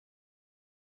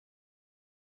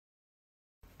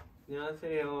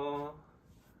안녕하세요.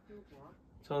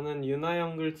 저는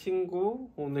유나연글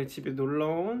친구, 오늘 집에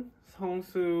놀러온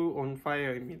성수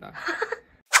onfire입니다.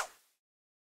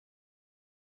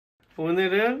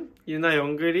 오늘은 유나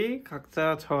연글이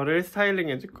각자 저를 스타일링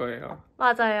해줄 거예요.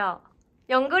 맞아요.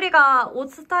 연글이가 옷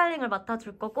스타일링을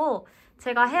맡아줄 거고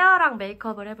제가 헤어랑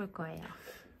메이크업을 해볼 거예요.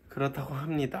 그렇다고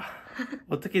합니다.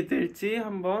 어떻게 될지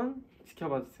한번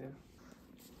지켜봐 주세요.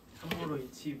 참고로 이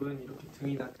집은 이렇게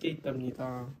등이 낮게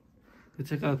있답니다.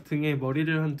 제가 등에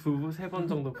머리를 한 2-3번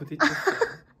정도 부딪혔어요.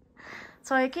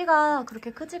 저의 키가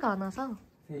그렇게 크지가 않아서.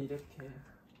 네, 이렇게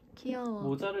귀여워.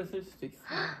 모자를 쓸 수도 있어.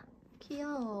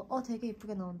 귀여워. 되게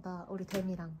예쁘게 나온다. 우리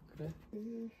댐이랑. 그래?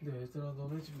 근데 얘들아,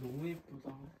 너네 집 너무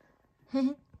예쁘다.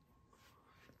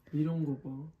 이런 거 봐.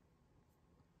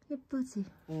 예쁘지?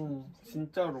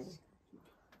 진짜로.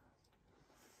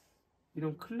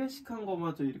 이런 클래식한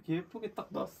거마저 이렇게 예쁘게 딱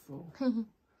놨어.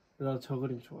 나 저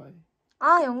그림 좋아해.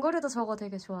 연글이도 저거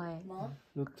되게 좋아해. 뭐?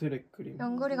 노트랙 그림.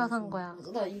 연글이가 산 거야.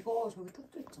 나 이거 저기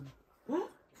태투 있잖아.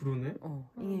 그러네?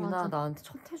 이게 맞아. 나한테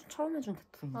처음 해준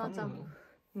태투인가? 맞아.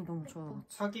 이게 너무 좋아.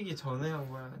 사귀기 전에 한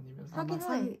거야? 아니면 사귄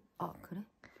후에. 그래?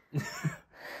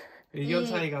 의견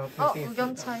차이가 발생했어.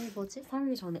 의견 차이 뭐지?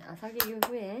 사귀기 전에, 사귀기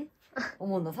후에.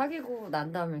 어머, 나 사귀고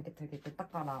난 다음에 이렇게 되게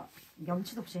딱 가라.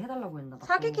 염치도 없이 해달라고 했나 봐.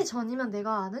 사귀기 전이면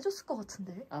내가 안 해줬을 것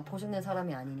같은데? 보증낸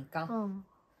사람이 아니니까?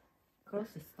 그럴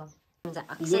수 있어. 이제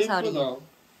이거 액세서리. 예쁘다.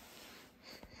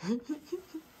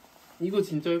 이거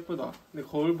진짜 예쁘다. 근데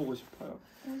거울 보고 싶어요.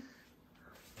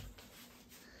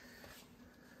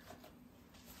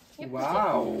 예쁘지?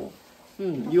 와우.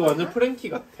 이거 완전 프랭키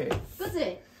같아.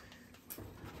 그치?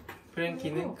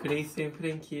 프랭키는 그레이스 앤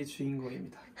프랭키의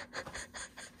주인공입니다.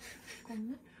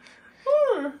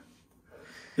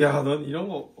 야, 넌 이런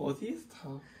거 어디에서 다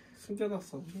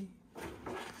숨겨놨었니?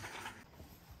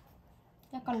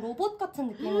 약간 로봇 같은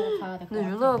느낌으로 가야 될 것 같아. 근데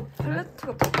유나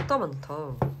팔레트가 진짜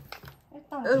많다.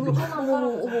 일단 조그만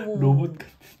사람. 로봇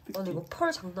같은 느낌. 아니 이거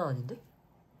펄 장난 아닌데?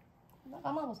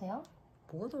 감아보세요.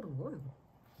 뭐가 다른 거야 이거?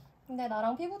 근데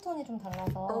나랑 피부톤이 좀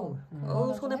달라서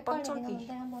손에 좀 헷갈리긴 반짝이.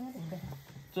 하는데 한번 해볼게.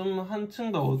 좀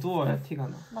한층 더 어두워야 티가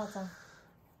나. 맞아.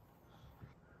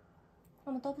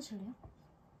 한번 떠보실래요?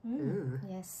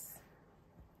 예스.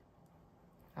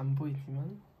 안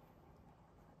보이지만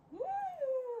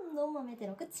너무 마음에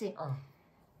들어. 그치?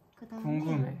 그다음에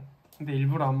궁금해. 근데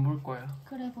일부러 안 볼 거야.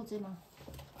 그래, 보지 마.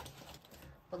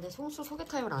 근데 성수 소개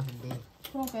타임을 안 했네.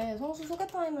 그러게, 성수 소개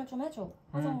타임을 좀 해줘.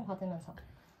 화장 받으면서.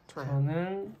 좋아요.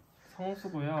 저는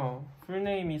성수고요.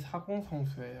 풀네임이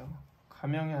사공성수예요.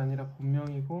 가명이 아니라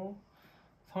본명이고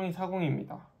성이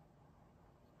사공입니다.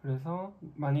 그래서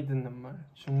많이 듣는 말,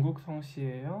 중국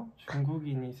성씨예요?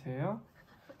 중국인이세요?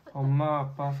 엄마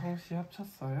아빠 성씨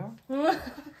합쳤어요?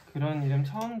 그런 이름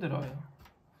처음 들어요.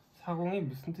 사공이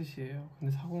무슨 뜻이에요? 근데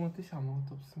사공은 뜻이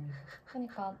아무것도 없습니다.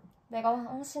 그러니까 내가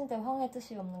황씨인데 황의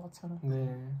뜻이 없는 것처럼.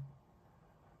 네.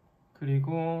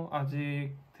 그리고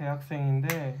아직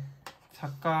대학생인데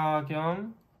작가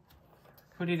겸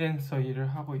프리랜서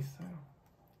일을 하고 있어요.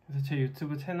 그래서 제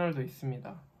유튜브 채널도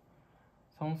있습니다.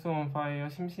 성수 onfire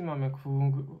심심하면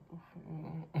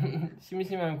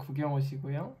구경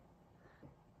오시고요.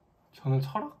 저는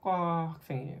철학과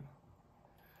학생이에요.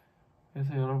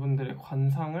 그래서 여러분들의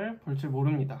관상을 볼 줄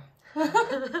모릅니다.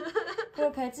 그리고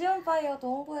배지 onfire도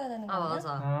홍보해야 되는 거 아니야?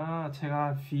 맞아.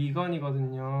 제가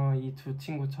비건이거든요. 이 두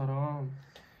친구처럼.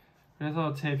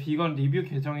 그래서 제 비건 리뷰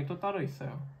계정이 또 따로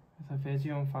있어요. 그래서 배지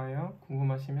onfire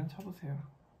궁금하시면 쳐보세요.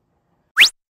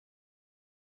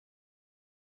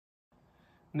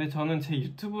 근데 저는 제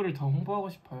유튜브를 더 홍보하고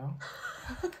싶어요.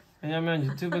 왜냐면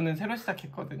유튜브는 새로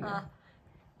시작했거든요.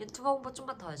 유튜브 홍보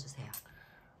좀만 더 해주세요.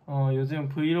 요즘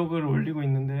브이로그를 올리고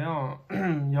있는데요.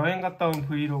 여행 갔다 온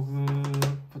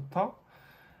브이로그부터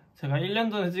제가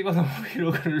 1년 전에 찍어놓은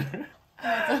브이로그를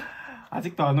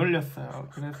아직도 안 올렸어요.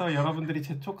 그래서 여러분들이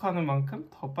재촉하는 만큼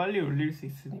더 빨리 올릴 수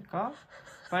있으니까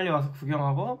빨리 와서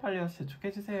구경하고 빨리 와서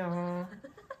재촉해주세요.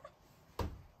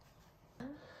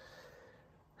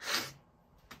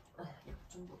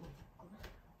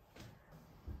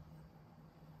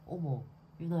 어머,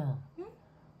 유나야. 응?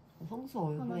 성수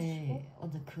얼굴에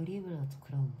완전 그림을 아주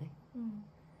그렸는데?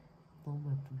 너무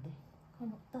예쁜데?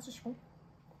 그럼 따주시고.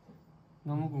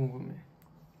 너무 궁금해.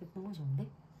 너무 좋은데?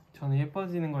 저는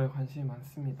예뻐지는 거에 관심이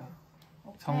많습니다.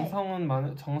 오케이. 정성은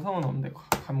없는데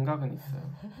감각은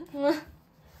있어요.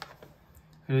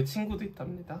 그리고 친구도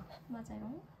있답니다.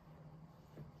 맞아요.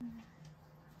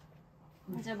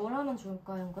 이제 뭘 하면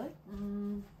좋을까, 연글?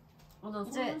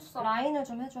 이제 라인을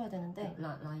좀 해줘야 되는데.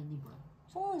 라인이 뭐야?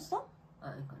 속눈썹?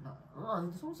 그러니까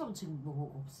근데 속눈썹은 지금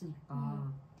뭐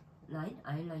없으니까 라인?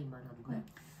 아이라인만 하는 거야?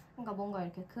 그러니까 뭔가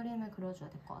이렇게 그림을 그려줘야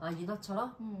될 것 같아. 아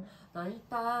유나처럼? 응. 난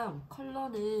일단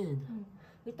컬러는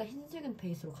일단 흰색은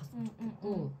베이스로 갔으면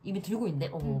좋겠고 이미 들고 있네?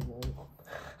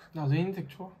 나도 흰색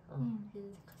좋아.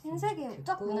 흰색이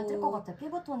쫙 눈에 띌 것 같아.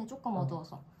 피부톤이 조금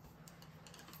어두워서.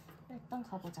 일단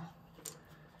가보자.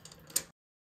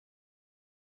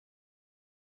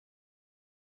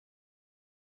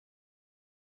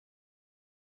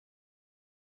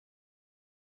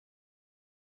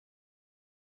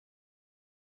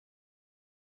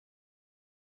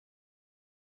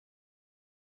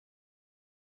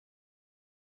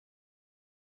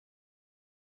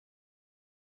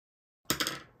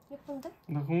 예쁜데?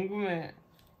 나 궁금해.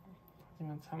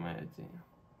 하지만 참아야지.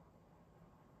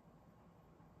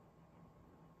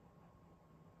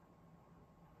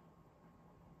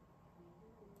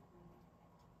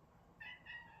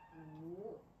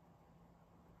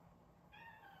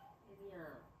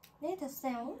 네,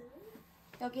 됐어요.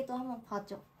 여기도 한번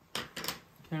봐줘.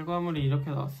 결과물이 이렇게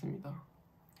나왔습니다.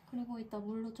 그리고 이따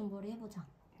물로 좀 머리 해보자.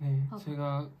 네, 봐봐.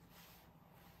 제가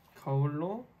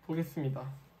거울로 보겠습니다.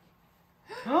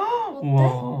 어때?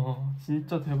 우와,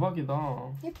 진짜 대박이다.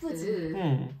 예쁘지?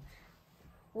 응.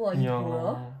 우와 이게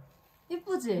뭐야?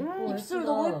 예쁘지? 입술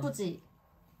예쁘다. 너무 예쁘지?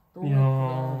 너무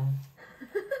이야.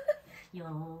 예쁘다. 야.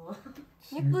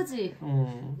 예쁘지?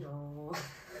 응. 야.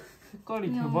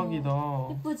 색깔이 이야. 대박이다.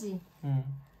 예쁘지? 응.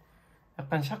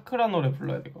 약간 샤크라 노래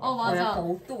불러야 될 것 같아. 맞아. 약간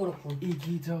옷도 그렇고.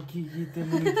 이기적이기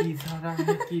때문이기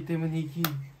사랑했기 때문이기.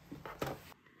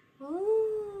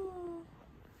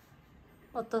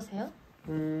 어떠세요?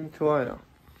 좋아요.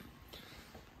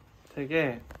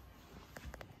 되게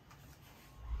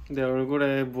내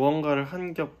얼굴에 무언가를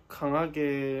한 겹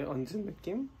강하게 얹은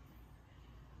느낌?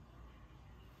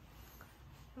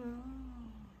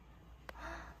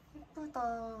 예쁘다.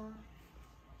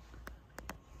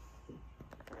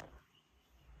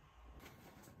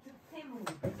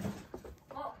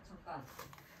 잠깐.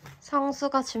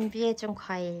 성수가 준비해준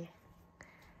과일.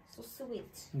 So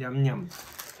sweet. 냠냠.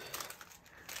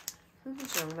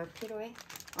 성수 양말 필요해?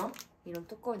 이런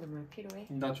두꺼운 양말 필요해?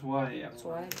 나 좋아해. 양말.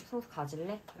 좋아해? 성수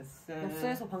가질래? 됐어.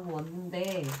 역수에서 방금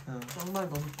왔는데 양말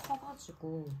너무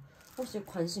커가지고 혹시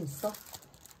관심 있어?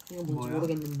 이거 뭔지 뭐야?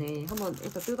 모르겠는데 한번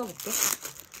일단 뜯어볼게.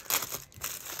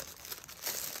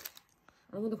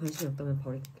 아무도 관심이 없다면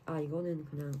버릴게. 아 이거는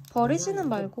그냥 버리지는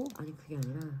말고. 아니 그게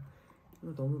아니라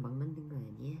이거 너무 막 만든 거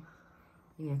아니야?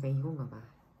 이거 약간 이건가 봐.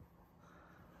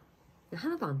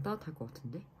 하나도 안 따뜻할 것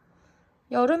같은데?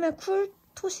 여름에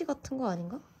쿨토시 같은 거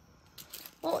아닌가?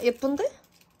 예쁜데?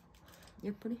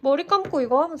 예쁘네? 머리 감고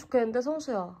이거 하면 좋겠는데,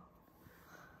 성수야.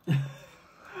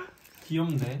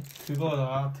 귀엽네. 그거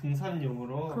나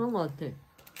등산용으로. 그런 거 같아.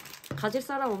 가질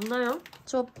사람 없나요?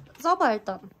 저 써봐,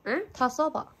 일단. 응? 다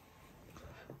써봐.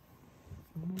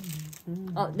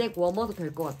 넥 워머도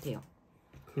될 것 같아요.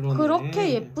 그러네.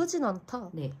 그렇게 예쁘진 않다.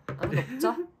 네. 아무도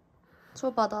없죠?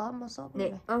 줘봐, 나 한번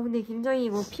써볼래. 네. 아 근데 굉장히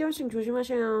이거 피어싱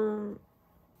조심하셔요.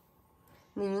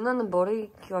 근데 유나는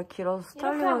머리가 길어서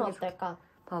이렇게 하면 스타일링하기 어떨까?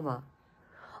 봐봐.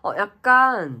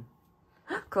 약간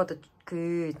그 어때?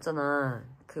 그 있잖아.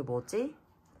 그 뭐지?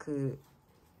 그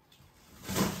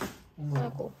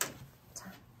아이고.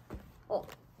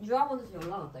 유학원에서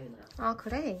연락 왔다 유나야. 아,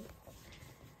 그래?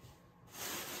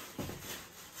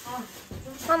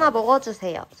 하나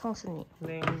먹어주세요, 성수님.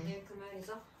 네. 이게 그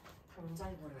말이죠?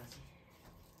 당장 버려야지.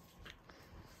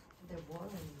 근데 뭐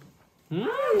하는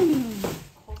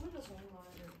거울로 정말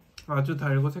아주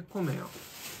달고 새콤해요.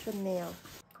 좋네요.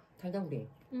 달달구리.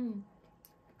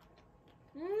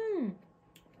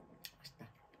 맛있다.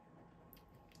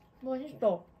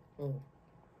 맛있어. 응.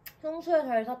 성수야,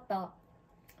 잘 샀다.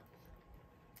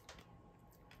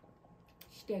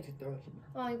 시대에 뒤떨어지마.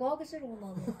 아, 이거 하기 싫어,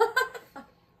 나는.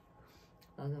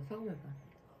 나는 상을 봐.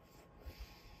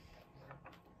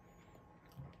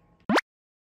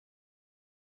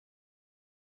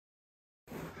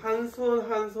 한 손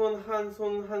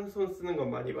쓰는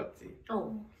건 많이 봤지.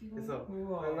 그래서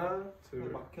우와. 하나,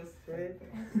 둘, 셋,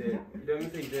 넷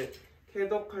이러면서 이제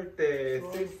캐독할 때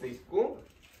쓸 수 있고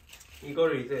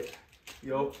이거를 이제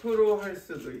옆으로 할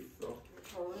수도 있어.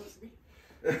 어렵네.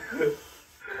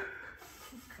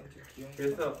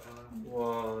 그래서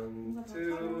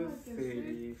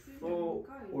 1, 2, 3,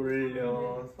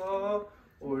 4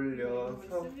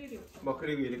 올려서 막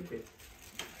그리고 이렇게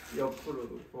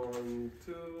옆으로도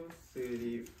 1,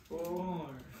 2, 3, 4, 5,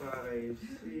 6,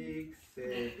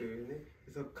 7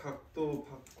 그래서 각도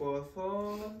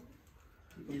바꿔서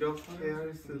이렇게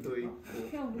할 수도 있고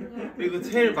그리고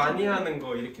제일 많이 하는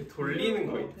거 이렇게 돌리는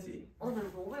거 있지. 나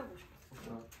너무 해보고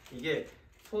싶었어. 이게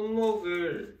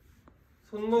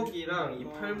손목이랑 이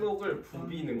팔목을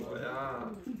부비는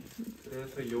거야.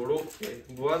 그래서 요렇게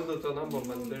무한도전 한번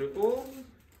만들고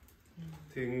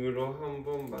등으로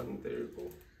한번 만들고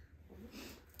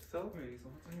그래서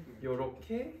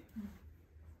요렇게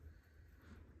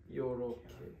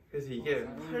그래서 이게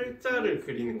팔자를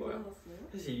그리는 거야.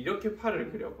 사실 이렇게 팔을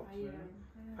그려봐.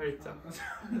 팔자.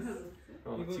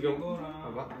 지금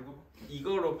봐봐.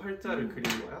 이거로 팔자를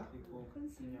그린 거야.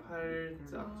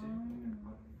 팔자.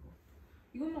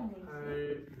 이것만 그렸어?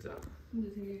 팔자.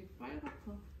 근데 되게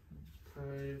빨갛다.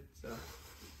 팔자.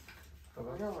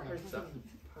 봐봐. 팔자.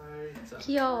 팔자.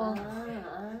 귀여워.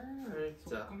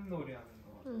 팔자. 소꿉놀이 하는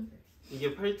거 같아.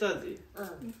 이게 팔자지.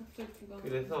 갑자기 부가.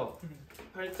 그래서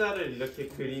팔자를 이렇게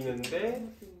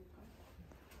그리는데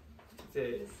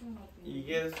이제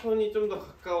이게 손이 좀 더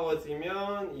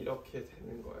가까워지면 이렇게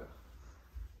되는 거야.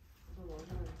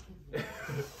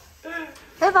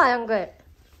 해봐, 영글.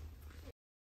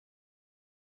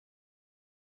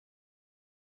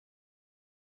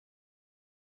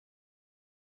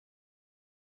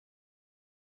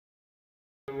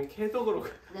 그러면 캐덕으로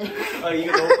아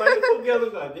이거 너무 빨리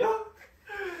포기하는 거 아니야?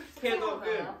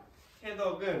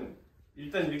 캐덕은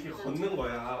일단 이렇게 걷는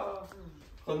거야.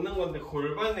 걷는 건데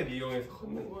골반을 이용해서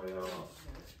걷는 거예요.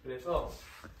 그래서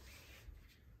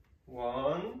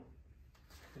원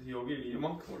그래서 여기를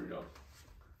이만큼 올려.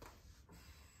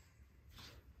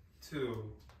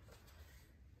 투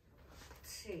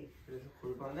그래서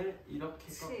골반을 이렇게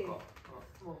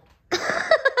꺾어.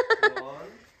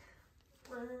 원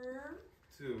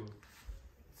투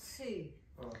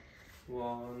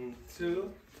원,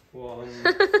 투, 원.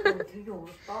 되게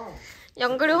어렵다.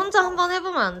 영글이 혼자 한번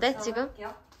해보면 안 돼? 지금?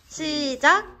 할게요.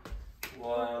 시작!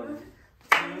 원, 투,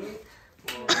 원,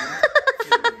 투.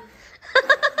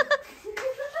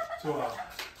 좋아.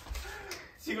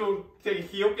 지금 되게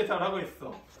귀엽게 잘하고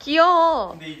있어. 귀여워.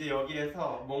 근데 이제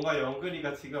여기에서 뭔가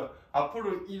영글이가 지금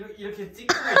앞으로 이렇게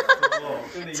찍고 있어.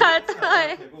 근데 잘 이렇게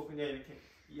따라해. 안 되고 그냥 이렇게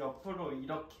옆으로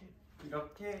이렇게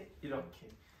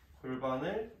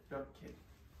골반을 이렇게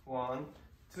원,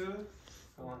 투,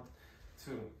 원,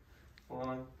 투,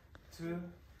 원, 투,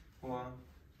 원,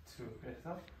 투.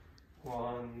 그래서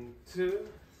원, 투,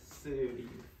 쓰리,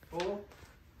 포,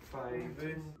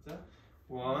 파이브. 진짜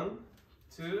원,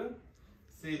 투,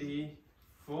 쓰리,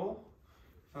 포,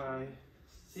 파이브,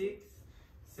 식스,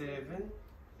 세븐,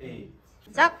 에잇.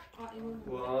 시작!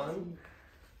 원,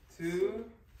 투,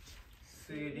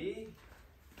 쓰리,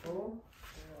 포,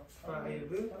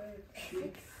 파이브,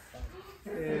 식스,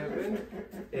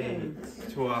 세븐, 에잇.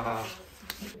 좋아.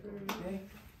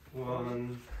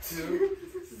 원,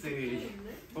 투, 쓰리,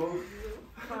 포,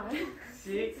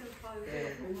 식스,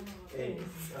 세븐, 에잇.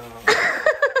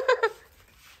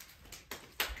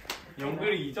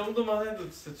 영글이 이 정도만 해도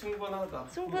진짜 충분하다.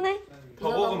 충분해?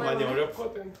 더벅은 많이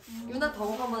어렵거든. 유나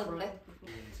더벅 한번 해볼래?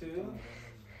 2,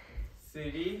 3,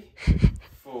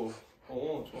 4.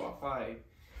 오, 좋아. 5, 6,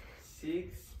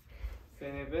 7,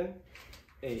 8.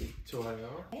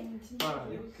 좋아요. 5, 1, 2, 3, 4,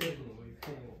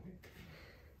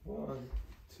 5, 6,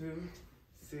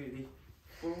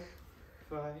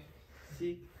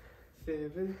 7,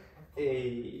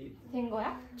 8. 된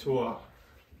거야? 좋아.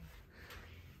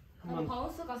 한번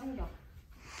바운스가 생겨.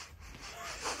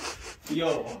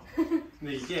 귀여워.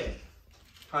 근데 이게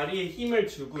다리에 힘을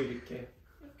주고 이렇게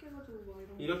해가지고 뭐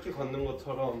이런. 이렇게 걷는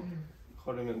것처럼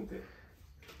걸으면 돼.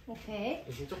 오케이.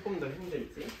 대신 조금 더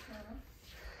힘들지?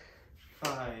 5,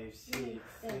 6, 7, 1,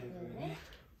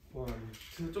 2.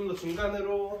 좀 더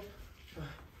중간으로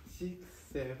 6,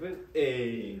 7,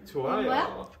 8.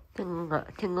 좋아요.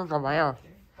 된 건가 봐요.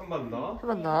 한 번 더. 한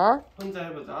번 더. 혼자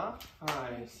해보자. 5,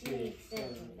 6, 7, 1,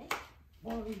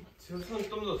 2. 손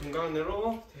좀 더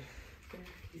중간으로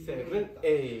 7,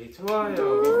 8. 좋아요.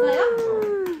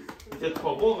 이제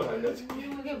더벅을 알려줄게.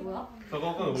 그게 뭐야?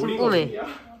 더벅은 궁금해. 오리거든요.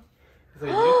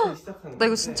 그래서 이렇게 시작하는 나 이거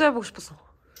건데 진짜 해보고 싶었어.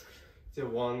 이제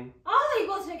원 아,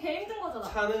 이거 지금 개 힘든 거잖아.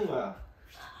 차는 거야.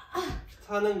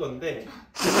 차는 건데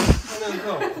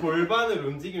차면서 골반을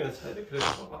움직이면서 차야 돼.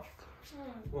 그래서 봐봐.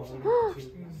 원, 투,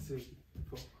 쓰리,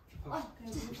 포, 파.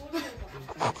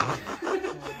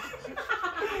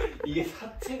 이게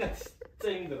사체가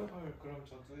진짜 힘들어. 그럼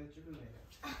저도 해줄래요.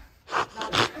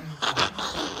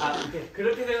 이게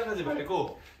그렇게 생각하지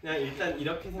말고 그냥 일단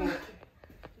이렇게 생각해.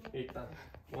 일단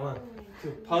원,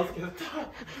 투, 바운스 계속 타.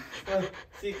 원,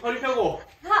 씩 허리 펴고.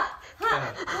 하.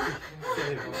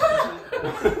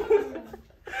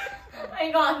 아,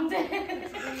 이거 안 돼.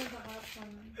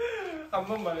 한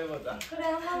번만 해보자. 그래,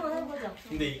 한 번만 해보자.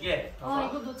 근데 이게 아,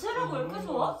 이거 너 체력 왜 이렇게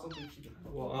좋아?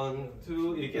 원,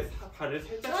 투 이렇게 발을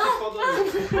살짝씩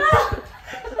뻗어주고.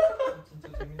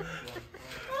 진짜 재밌는 거 같아.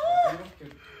 이렇게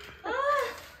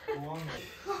뭐하는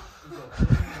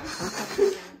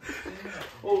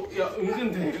야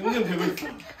은근 되고 있어.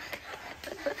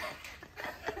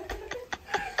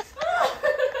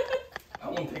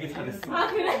 방금 되게 잘했어. 아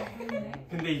그래?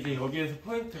 근데 이제 여기에서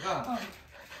포인트가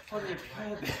허리를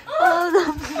펴야 돼.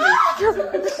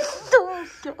 너무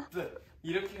웃겨.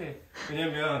 이렇게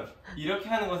왜냐면 이렇게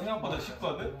하는 거 생각보다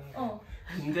쉽거든.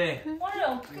 근데 원래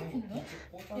어떻게 핀대?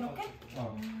 이렇게?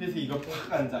 그래서 이거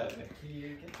팍 앉아야 돼.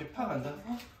 이렇게 팍 앉아서.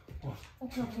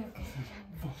 오케이.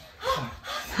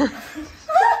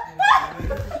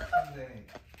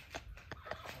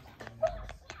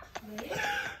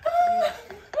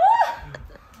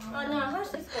 아니야 할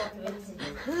수 있을 것 같아 왠지.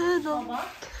 봐봐.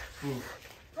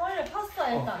 원래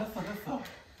팠어 일단. 됐어.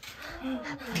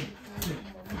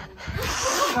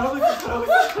 잘하고 있어.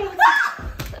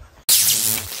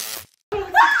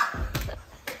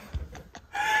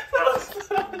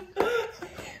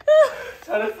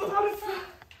 잘했어.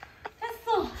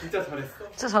 했어. 진짜 잘했어.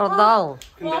 진짜 잘한다. 와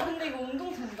근데 이거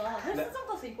운동 된다. 헬스장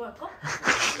가서 이거 할까?